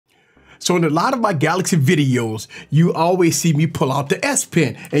So in a lot of my Galaxy videos, you always see me pull out the S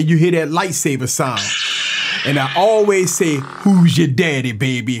Pen and you hear that lightsaber sound. And I always say, who's your daddy,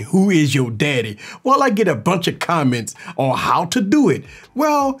 baby? Who is your daddy? Well, I get a bunch of comments on how to do it.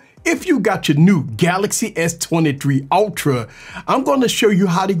 Well, if you got your new Galaxy S23 Ultra, I'm going to show you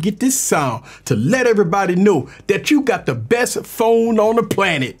how to get this sound to let everybody know that you got the best phone on the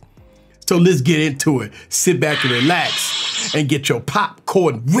planet. So let's get into it. Sit back and relax and get your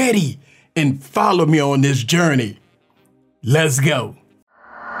popcorn ready and follow me on this journey. Let's go.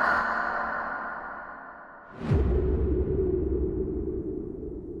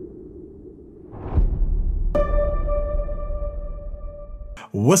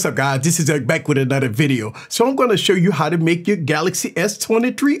 What's up, guys? This is Eric back with another video. So I'm going to show you how to make your Galaxy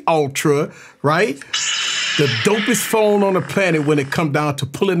S23 Ultra, right? The dopest phone on the planet when it comes down to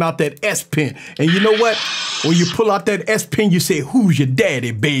pulling out that S Pen. And you know what? When you pull out that S Pen, you say, who's your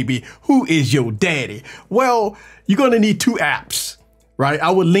daddy, baby? Who is your daddy? Well, you're going to need two apps, right?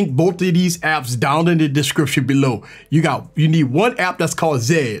 I will link both of these apps down in the description below. You need one app that's called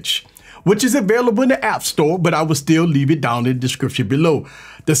Zedge, which is available in the App Store, but I will still leave it down in the description below.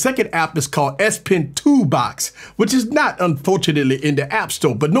 The second app is called Spen Toolbox, which is not, unfortunately, in the App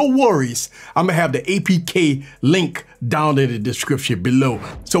Store, but no worries. I'm gonna have the APK link down in the description below.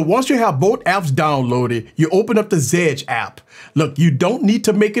 So once you have both apps downloaded, you open up the Zedge app. Look, you don't need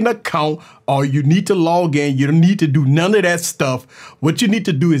to make an account or you need to log in. You don't need to do none of that stuff. What you need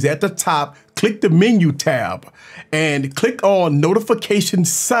to do is at the top, click the menu tab and click on notification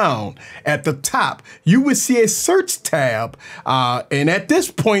sound. At the top, you will see a search tab. And at this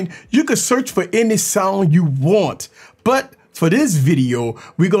point, you can search for any sound you want. But for this video,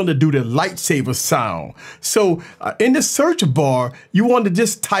 we're going to do the lightsaber sound. So in the search bar, you want to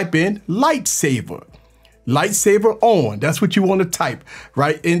just type in lightsaber. Lightsaber on, that's what you want to type,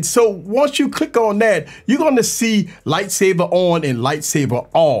 right? And so once you click on that, you're going to see lightsaber on and lightsaber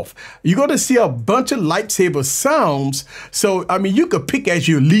off. You're going to see a bunch of lightsaber sounds. So, I mean, you could pick as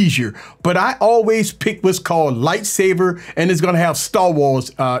your leisure, but I always pick what's called lightsaber, and it's going to have Star Wars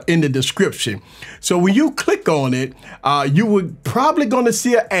in the description. So when you click on it, you would probably going to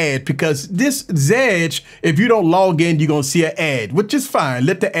see an ad, because this Zedge, if you don't log in, you're going to see an ad, which is fine.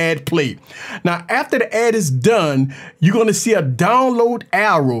 Let the ad play. Now, after the ad is done, you're going to see a download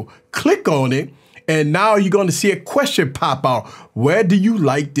arrow. Click on it, and now you're going to see a question pop out. Where do you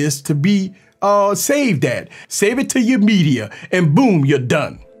like this to be saved at? Save it to your media, and boom, you're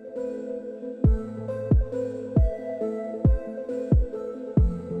done.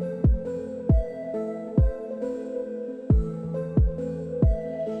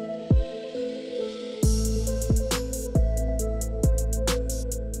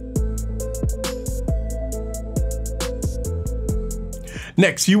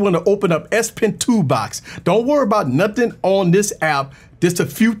 Next, you want to open up Spen Toolbox. Don't worry about nothing on this app. Just a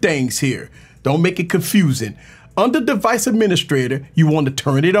few things here. Don't make it confusing. Under Device Administrator, you want to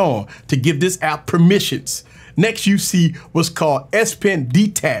turn it on to give this app permissions. Next, you see what's called S Pen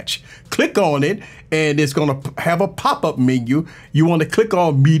Detach. Click on it, and it's going to have a pop-up menu. You want to click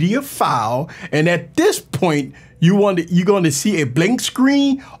on Media File, and at this point, you're going to see a blank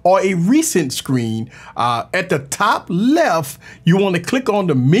screen or a recent screen. At the top left, you want to click on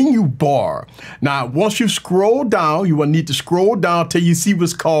the menu bar. Now, once you scroll down, you will need to scroll down till you see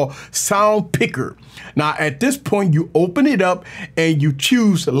what's called Sound Picker. Now, at this point, you open it up and you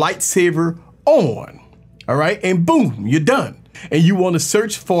choose lightsaber on. All right, and boom, you're done. And you want to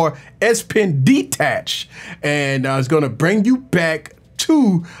search for S Pen Detach, and it's going to bring you back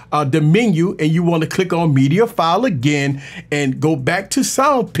to the menu, and you want to click on Media File again and go back to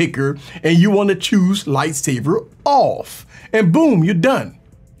Sound Picker, and you want to choose lightsaber off, and boom, you're done.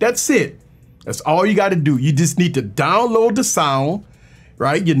 That's it. That's all you got to do. You just need to download the sound,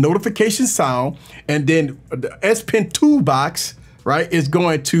 right? Your notification sound, and then the S Pen Toolbox, right, is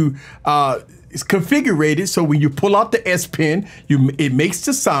going to it's configured so when you pull out the S Pen, it makes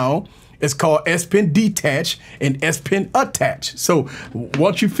the sound. It's called S Pen Detach and S Pen Attach. So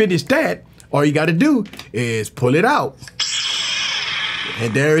once you finish that, all you got to do is pull it out.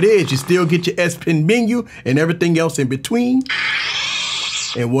 And there it is. You still get your S Pen menu and everything else in between.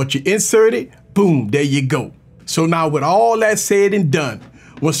 And once you insert it, boom, there you go. So now with all that said and done,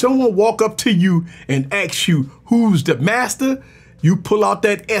 when someone walk up to you and asks you who's the master, you pull out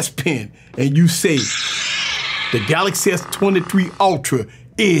that S Pen and you say, the Galaxy S23 Ultra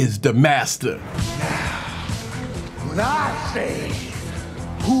is the master. Now, when I say,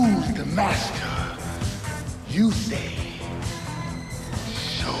 who's the master, you say,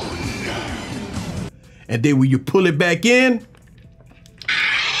 so no. And then when you pull it back in,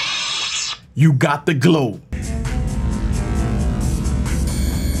 You got the glow.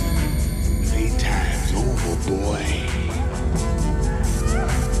 Playtime's over, boy.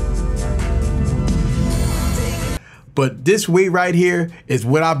 But this way right here is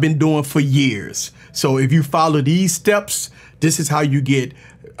what I've been doing for years. So if you follow these steps, this is how you get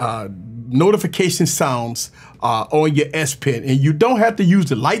notification sounds on your S Pen. And you don't have to use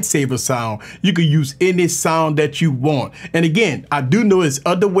the lightsaber sound. You can use any sound that you want. And again, I do know there's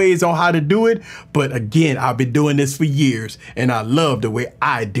other ways on how to do it, but again, I've been doing this for years and I love the way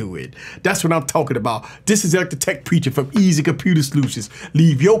I do it. That's what I'm talking about. This is Eric the Tech Preacher from Easy Computer Solutions.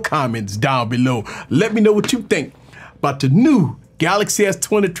 Leave your comments down below. Let me know what you think about the new Galaxy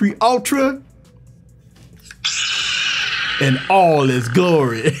S23 Ultra in all its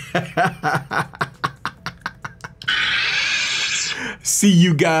glory. See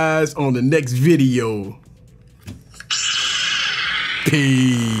you guys on the next video.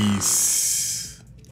 Peace.